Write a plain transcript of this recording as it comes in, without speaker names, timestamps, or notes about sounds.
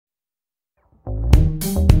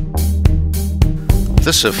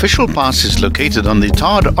This official pass is located on the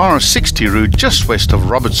tarred R60 route just west of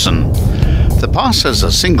Robertson. The pass has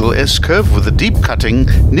a single S-curve with a deep cutting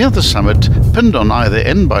near the summit, pinned on either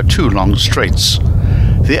end by two long straights.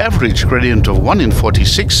 The average gradient of 1 in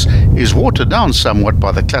 46 is watered down somewhat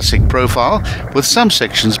by the classic profile, with some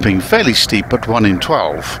sections being fairly steep at 1 in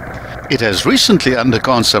 12. It has recently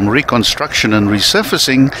undergone some reconstruction and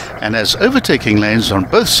resurfacing and has overtaking lanes on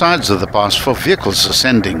both sides of the pass for vehicles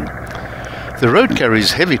ascending. The road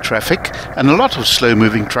carries heavy traffic and a lot of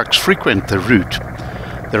slow-moving trucks frequent the route.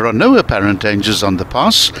 There are no apparent dangers on the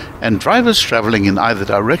pass, and drivers travelling in either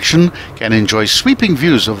direction can enjoy sweeping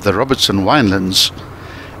views of the Robertson winelands.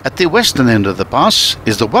 At the western end of the pass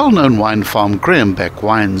is the well-known wine farm Goreeshoogte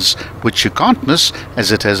Wines, which you can't miss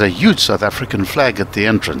as it has a huge South African flag at the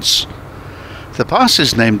entrance. The pass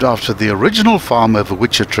is named after the original farm over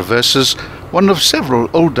which it traverses, one of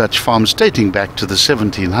several old Dutch farms dating back to the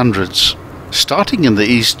 1700s. Starting in the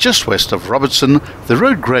east just west of Robertson, the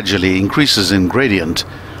road gradually increases in gradient.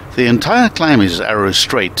 The entire climb is arrow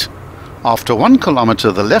straight. After 1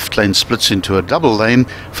 kilometer, the left lane splits into a double lane,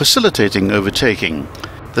 facilitating overtaking.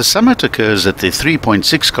 The summit occurs at the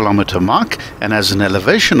 3.6 kilometer mark and has an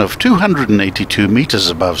elevation of 282 meters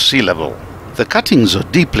above sea level. The cuttings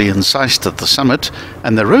are deeply incised at the summit,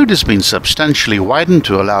 and the road has been substantially widened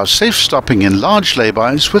to allow safe stopping in large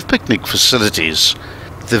laybys with picnic facilities.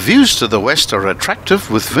 The views to the west are attractive,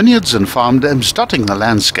 with vineyards and farm dams dotting the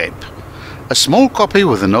landscape. A small kopje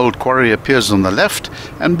with an old quarry appears on the left,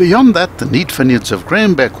 and beyond that the neat vineyards of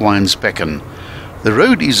Goreeshoogte Wines beckon. The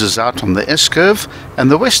road eases out on the S-curve, and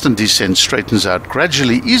the western descent straightens out,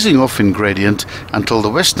 gradually easing off in gradient until the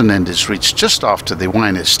western end is reached just after the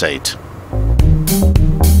wine estate.